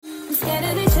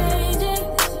Steadily changing,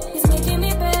 it's making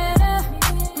me better.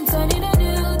 I'm turning a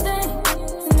new thing,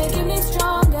 it's making me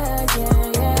stronger,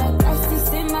 yeah, yeah. Christ is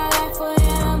in my life, oh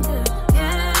yeah, I'm good,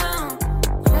 yeah.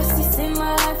 Christ is in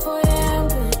my life, oh yeah, I'm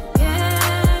good,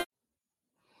 yeah.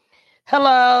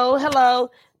 Hello.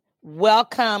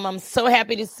 Welcome. I'm so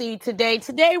happy to see you today.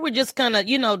 Today, we're just going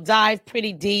to, dive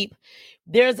pretty deep.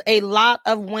 There's a lot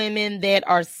of women that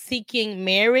are seeking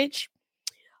marriage.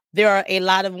 There are a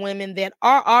lot of women that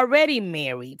are already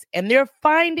married, and they're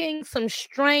finding some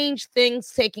strange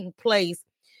things taking place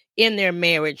in their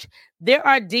marriage. There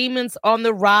are demons on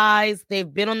the rise.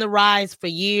 They've been on the rise for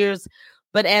years.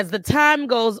 But as the time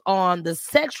goes on, the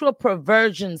sexual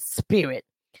perversion spirit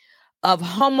of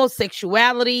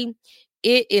homosexuality,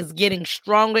 it is getting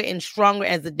stronger and stronger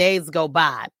as the days go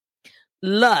by.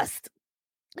 Lust,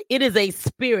 it is a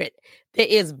spirit that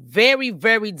is very,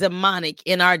 very demonic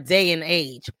in our day and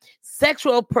age.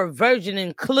 Sexual perversion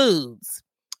includes,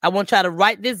 I want y'all to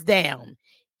write this down,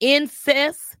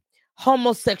 incest,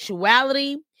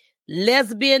 homosexuality,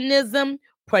 lesbianism,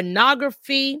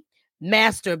 pornography,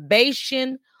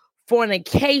 masturbation,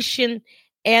 fornication,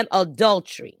 and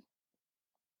adultery.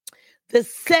 The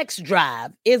sex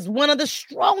drive is one of the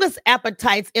strongest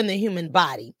appetites in the human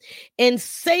body, and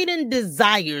Satan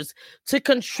desires to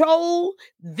control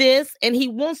this, and he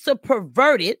wants to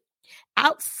pervert it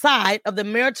outside of the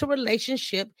marital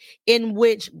relationship in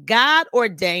which God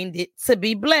ordained it to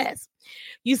be blessed.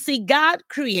 You see, God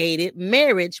created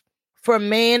marriage for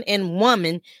man and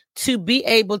woman to be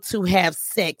able to have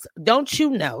sex. Don't you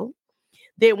know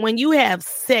that when you have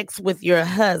sex with your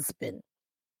husband,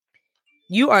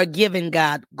 you are giving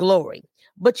God glory?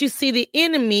 But you see, the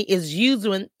enemy is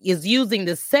using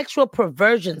the sexual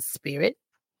perversion spirit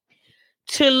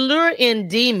to lure in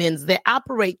demons that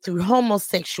operate through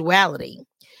homosexuality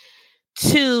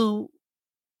to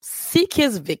seek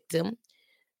his victim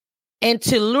and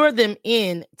to lure them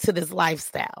in to this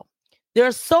lifestyle. There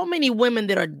are so many women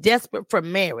that are desperate for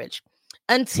marriage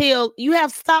until you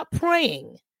have stopped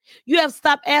praying. You have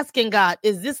stopped asking God,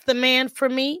 is this the man for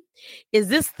me? Is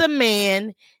this the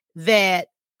man that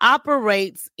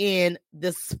operates in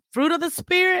the fruit of the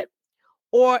spirit?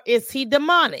 Or is he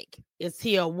demonic? Is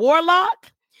he a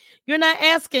warlock? You're not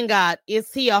asking God,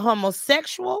 is he a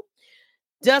homosexual?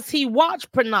 Does he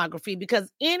watch pornography? Because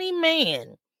any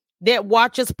man that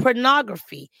watches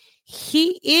pornography,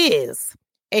 he is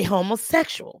a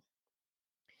homosexual.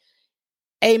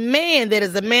 A man that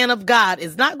is a man of God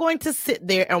is not going to sit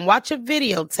there and watch a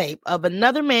videotape of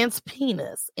another man's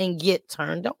penis and get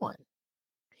turned on.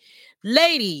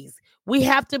 Ladies, we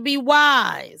have to be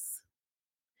wise.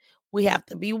 We have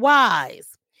to be wise.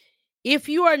 If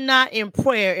you are not in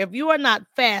prayer, if you are not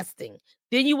fasting,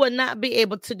 then you will not be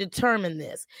able to determine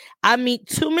this. I meet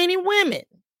too many women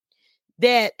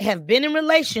that have been in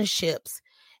relationships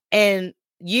and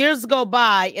years go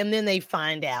by and then they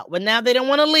find out. But now they don't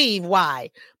want to leave. Why?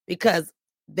 Because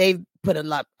they've put a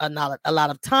lot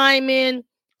of time in,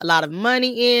 a lot of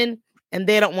money in, and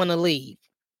they don't want to leave.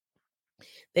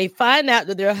 They find out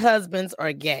that their husbands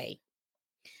are gay.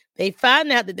 They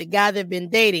find out that the guy they've been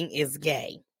dating is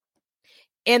gay.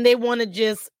 And they want to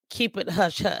just keep it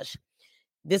hush-hush.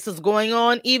 This is going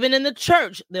on even in the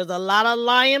church. There's a lot of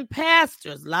lying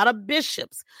pastors, a lot of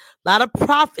bishops, a lot of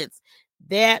prophets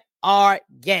that are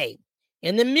gay.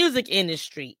 In the music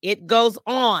industry, it goes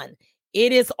on.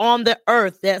 It is on the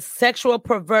earth, that sexual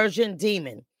perversion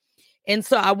demon. And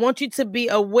so I want you to be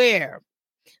aware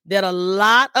that a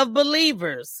lot of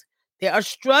believers, they are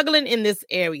struggling in this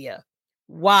area.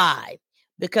 Why?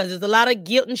 Because there's a lot of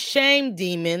guilt and shame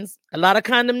demons, a lot of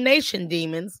condemnation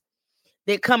demons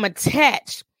that come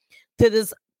attached to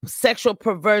this sexual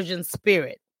perversion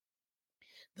spirit.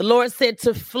 The Lord said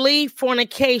to flee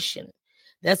fornication.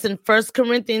 That's in 1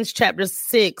 Corinthians chapter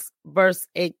 6, verse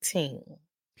 18.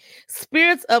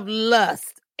 Spirits of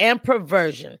lust and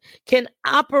perversion can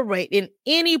operate in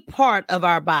any part of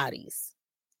our bodies.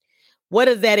 What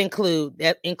does that include?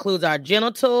 That includes our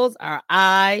genitals, our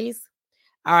eyes,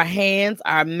 our hands,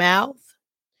 our mouth,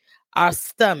 our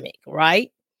stomach,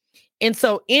 right? And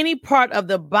so any part of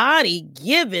the body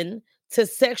given to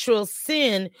sexual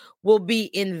sin will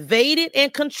be invaded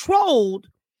and controlled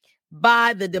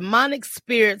by the demonic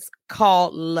spirits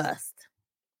called lust.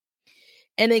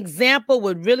 An example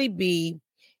would really be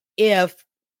if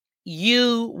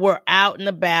you were out and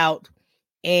about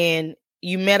and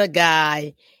you met a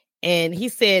guy and he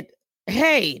said,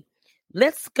 hey,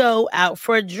 let's go out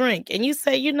for a drink. And you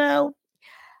say,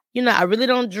 I really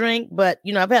don't drink, but,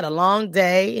 I've had a long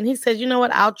day. And he says, you know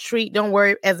what? I'll treat. Don't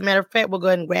worry. As a matter of fact, we'll go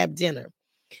ahead and grab dinner.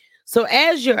 So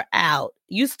as you're out,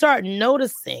 you start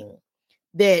noticing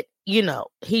that,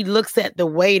 he looks at the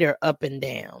waiter up and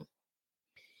down.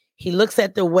 He looks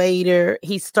at the waiter.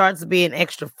 He starts being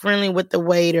extra friendly with the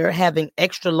waiter, having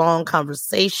extra long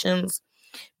conversations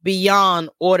beyond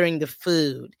ordering the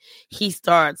food. He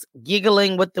starts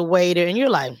giggling with the waiter, and you're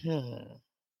like,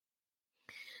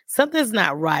 something's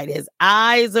not right. His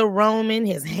eyes are roaming.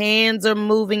 His hands are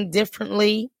moving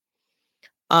differently.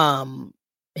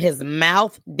 His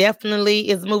mouth definitely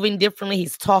is moving differently.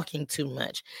 He's talking too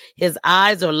much. His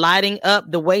eyes are lighting up.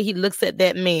 The way he looks at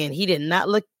that man, he did not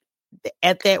look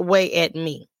at that way at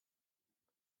me.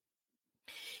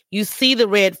 You see the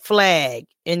red flag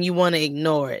and you want to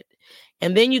ignore it.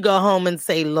 And then you go home and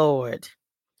say, Lord,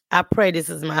 I pray this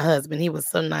is my husband. He was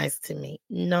so nice to me.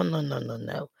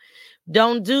 No.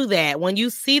 Don't do that. When you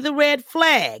see the red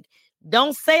flag,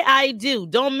 don't say I do.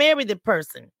 Don't marry the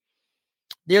person.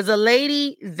 There's a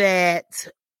lady that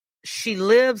she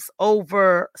lives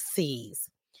overseas,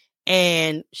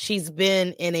 and she's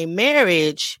been in a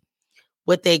marriage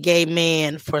with a gay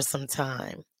man for some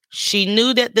time. She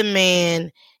knew that the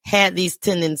man had these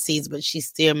tendencies, but she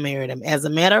still married him. As a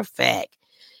matter of fact,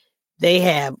 they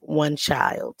have one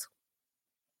child.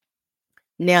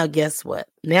 Now, guess what?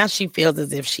 Now she feels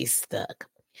as if she's stuck.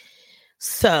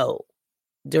 So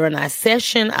during our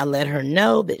session, I let her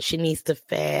know that she needs to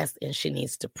fast and she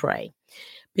needs to pray.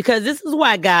 Because this is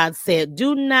why God said,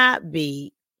 do not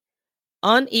be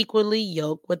unequally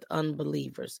yoked with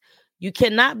unbelievers. You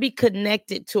cannot be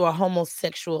connected to a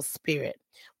homosexual spirit.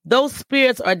 Those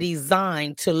spirits are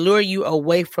designed to lure you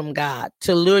away from God,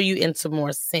 to lure you into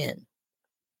more sin.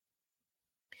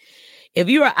 If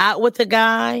you are out with a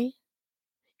guy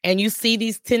and you see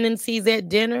these tendencies at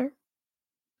dinner,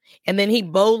 and then he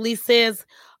boldly says,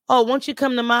 oh, won't you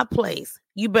come to my place?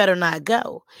 You better not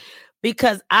go.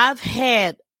 Because I've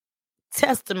had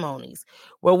testimonies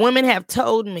where women have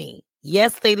told me,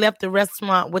 yes, they left the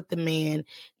restaurant with the man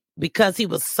because he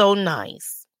was so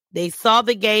nice. They saw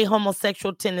the gay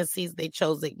homosexual tendencies. They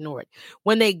chose to ignore it.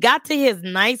 When they got to his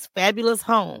nice, fabulous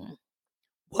home,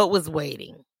 what was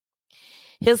waiting?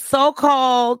 His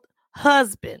so-called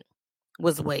husband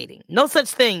was waiting. No such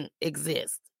thing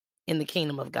exists in the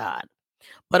kingdom of God.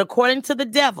 But according to the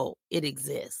devil, it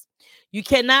exists. You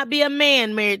cannot be a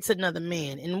man married to another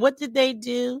man. And what did they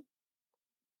do?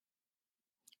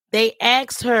 They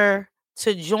asked her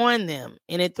to join them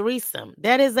in a threesome.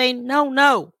 That is a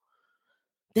no-no.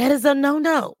 That is a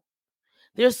no-no.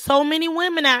 There's so many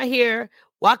women out here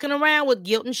walking around with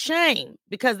guilt and shame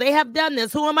because they have done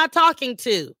this. Who am I talking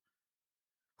to?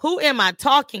 Who am I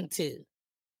talking to?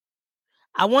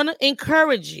 I want to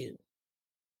encourage you.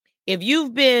 If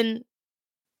you've been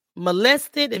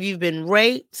molested, if you've been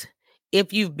raped,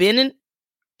 if you've been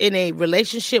in a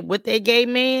relationship with a gay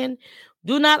man,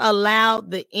 do not allow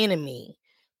the enemy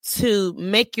to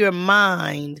make your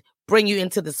mind bring you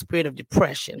into the spirit of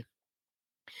depression.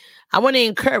 I want to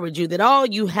encourage you that all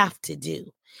you have to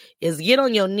do is get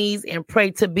on your knees and pray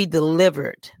to be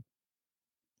delivered.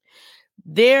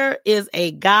 There is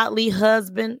a godly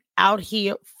husband out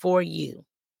here for you.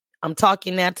 I'm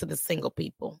talking now to the single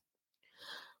people.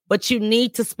 But you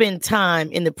need to spend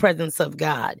time in the presence of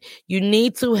God. You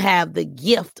need to have the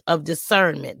gift of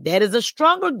discernment. That is a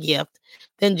stronger gift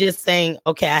than just saying,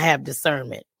 okay, I have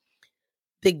discernment.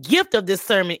 The gift of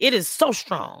discernment, it is so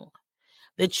strong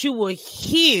that you will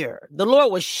hear, the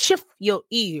Lord will shift your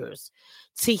ears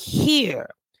to hear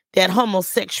that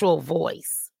homosexual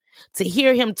voice, to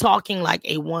hear him talking like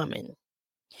a woman.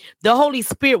 The Holy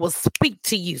Spirit will speak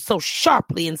to you so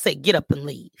sharply and say, get up and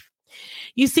leave.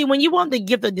 You see, when you want the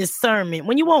gift of discernment,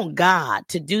 when you want God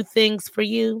to do things for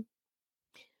you,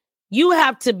 you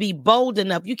have to be bold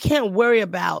enough. You can't worry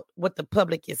about what the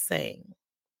public is saying.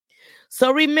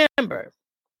 So remember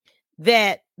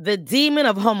that the demon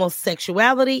of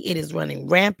homosexuality, it is running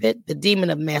rampant. The demon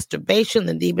of masturbation,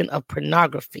 the demon of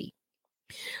pornography.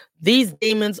 These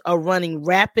demons are running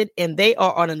rapid and they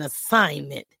are on an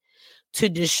assignment to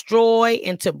destroy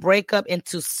and to break up and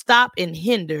to stop and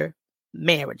hinder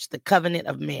marriage, the covenant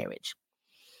of marriage.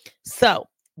 So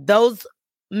those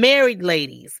married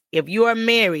ladies, if you are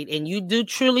married and you do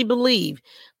truly believe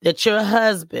that your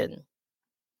husband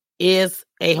is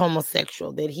a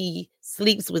homosexual, that he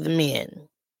sleeps with men.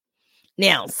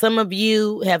 Now, some of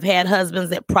you have had husbands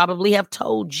that probably have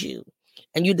told you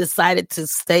and you decided to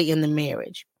stay in the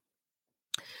marriage.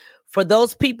 For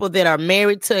those people that are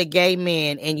married to a gay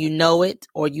man and you know it,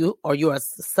 or you're a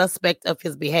suspect of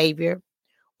his behavior,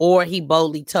 or he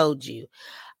boldly told you,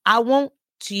 I want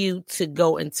you to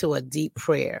go into a deep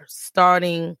prayer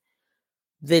starting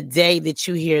the day that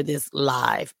you hear this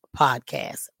live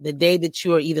podcast, the day that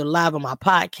you are either live on my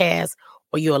podcast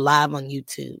or you're live on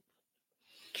YouTube.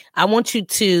 I want you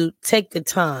to take the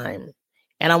time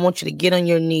and I want you to get on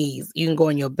your knees. You can go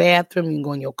in your bathroom, you can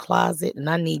go in your closet, and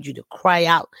I need you to cry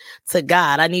out to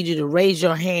God. I need you to raise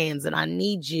your hands, and I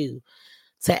need you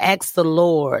to ask the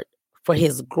Lord for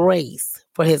his grace,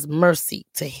 for his mercy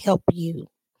to help you.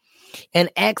 And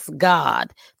ask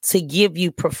God to give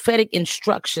you prophetic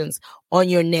instructions on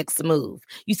your next move.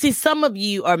 You see, some of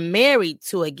you are married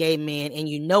to a gay man and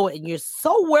you know it, and you're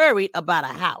so worried about a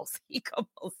house.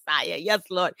 Yes,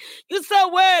 Lord. You're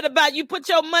so worried about you put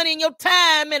your money and your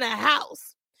time in a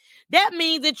house. That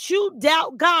means that you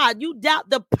doubt God. You doubt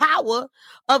the power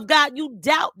of God. You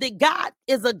doubt that God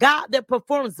is a God that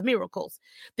performs miracles,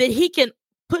 that he can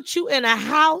put you in a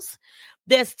house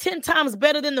that's 10 times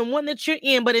better than the one that you're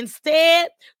in. But instead,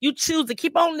 you choose to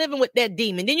keep on living with that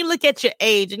demon. Then you look at your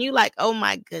age and you're like, oh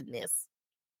my goodness.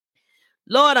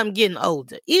 Lord, I'm getting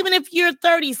older. Even if you're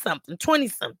 30-something,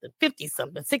 20-something,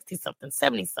 50-something, 60-something,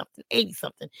 70-something,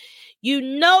 80-something, you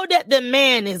know that the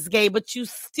man is gay, but you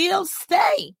still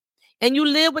stay and you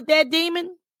live with that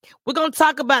demon. We're going to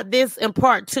talk about this in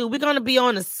part 2. We're going to be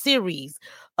on a series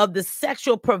of the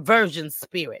sexual perversion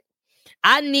spirit.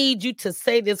 I need you to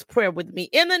say this prayer with me.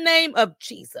 In the name of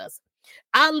Jesus,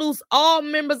 I loose all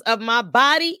members of my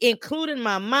body, including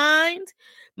my mind,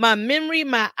 my memory,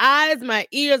 my eyes, my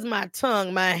ears, my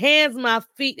tongue, my hands, my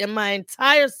feet, and my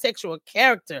entire sexual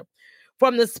character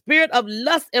from the spirit of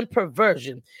lust and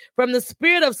perversion, from the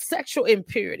spirit of sexual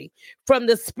impurity, from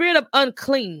the spirit of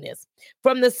uncleanness,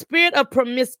 from the spirit of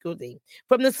promiscuity,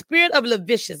 from the spirit of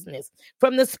lasciviousness,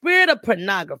 from the spirit of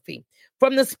pornography,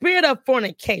 from the spirit of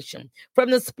fornication,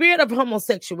 from the spirit of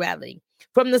homosexuality,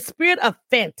 from the spirit of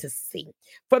fantasy,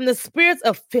 from the spirit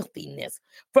of filthiness,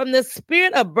 from the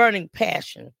spirit of burning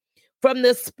passion, from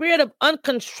the spirit of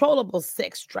uncontrollable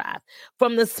sex drive,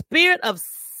 from the spirit of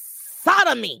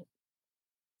sodomy.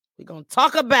 We're going to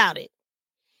talk about it.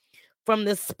 From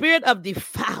the spirit of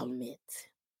defilement.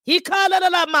 He called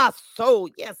it my soul.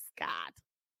 Yes, God.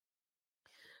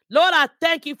 Lord, I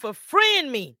thank you for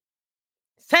freeing me.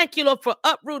 Thank you, Lord, for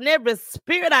uprooting every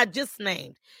spirit I just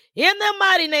named. In the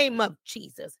mighty name of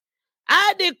Jesus,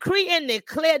 I decree and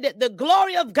declare that the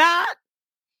glory of God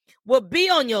will be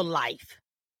on your life.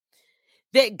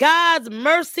 That God's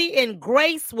mercy and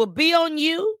grace will be on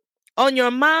you, on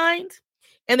your mind,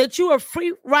 and that you are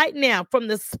free right now from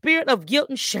the spirit of guilt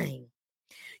and shame.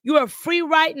 You are free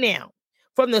right now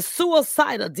from the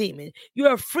suicidal demon. You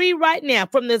are free right now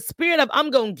from the spirit of I'm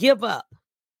going to give up.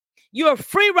 You are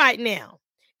free right now.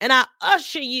 And I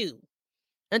usher you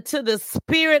into the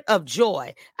spirit of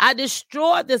joy. I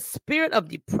destroy the spirit of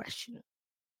depression.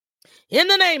 In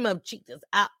the name of Jesus,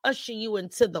 I usher you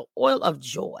into the oil of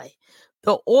joy.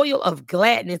 The oil of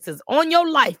gladness is on your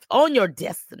life, on your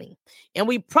destiny. And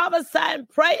we prophesy and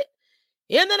pray it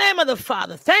in the name of the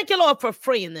Father. Thank you, Lord, for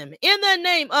freeing them. In the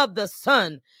name of the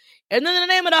Son. And in the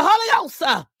name of the Holy Ghost.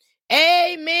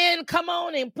 Amen. Come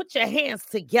on and put your hands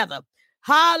together.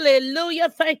 Hallelujah.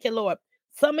 Thank you, Lord.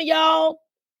 Some of y'all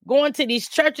going to these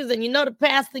churches and you know the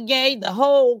pastor gay, the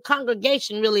whole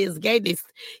congregation really is gay. These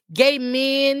gay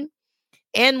men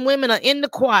and women are in the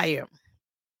choir.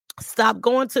 Stop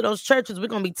going to those churches. We're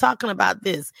going to be talking about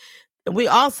this. And we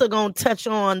also going to touch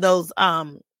on those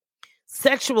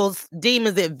sexual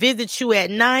demons that visit you at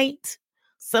night.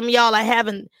 Some of y'all are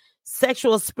having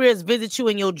sexual spirits visit you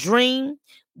in your dream.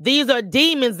 These are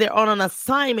demons that are on an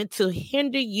assignment to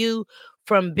hinder you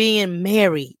from being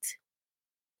married.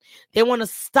 They want to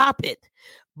stop it.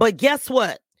 But guess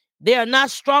what? They are not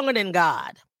stronger than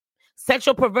God.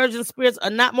 Sexual perversion spirits are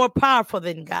not more powerful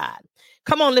than God.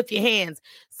 Come on, lift your hands.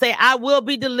 Say, I will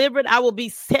be delivered. I will be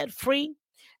set free.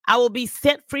 I will be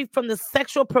set free from the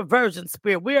sexual perversion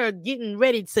spirit. We are getting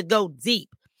ready to go deep.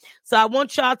 So I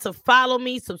want y'all to follow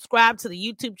me, subscribe to the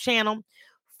YouTube channel.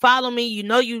 Follow me. You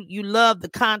know you love the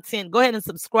content. Go ahead and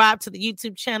subscribe to the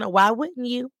YouTube channel. Why wouldn't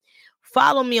you?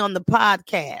 Follow me on the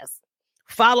podcast.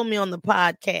 Follow me on the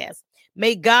podcast.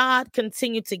 May God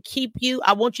continue to keep you.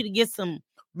 I want you to get some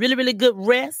really, really good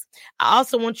rest. I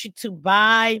also want you to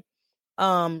buy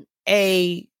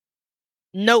a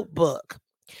notebook.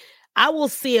 I will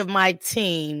see if my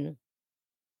team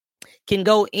can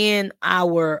go in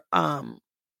our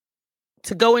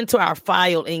to go into our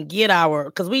file and get our,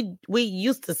 because we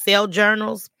used to sell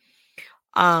journals,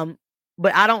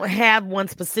 but I don't have one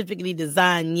specifically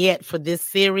designed yet for this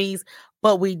series.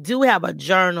 But we do have a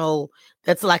journal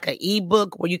that's like an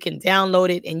ebook where you can download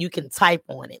it and you can type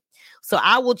on it. So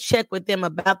I will check with them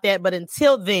about that. But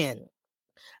until then,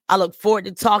 I look forward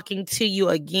to talking to you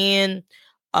again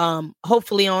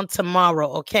hopefully on tomorrow.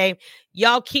 Okay.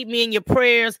 Y'all keep me in your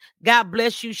prayers. God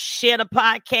bless you. Share the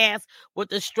podcast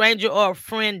with a stranger or a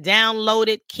friend. Download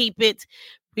it. Keep it.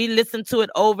 Re-listen to it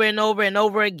over and over and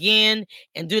over again.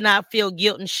 And do not feel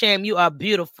guilt and shame. You are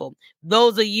beautiful.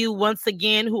 Those of you, once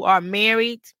again, who are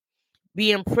married,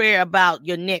 be in prayer about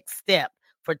your next step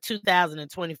for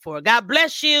 2024. God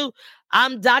bless you.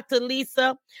 I'm Dr.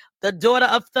 Lisa, the daughter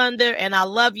of Thunder, and I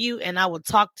love you, and I will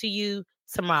talk to you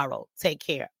tomorrow. Take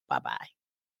care. Bye-bye.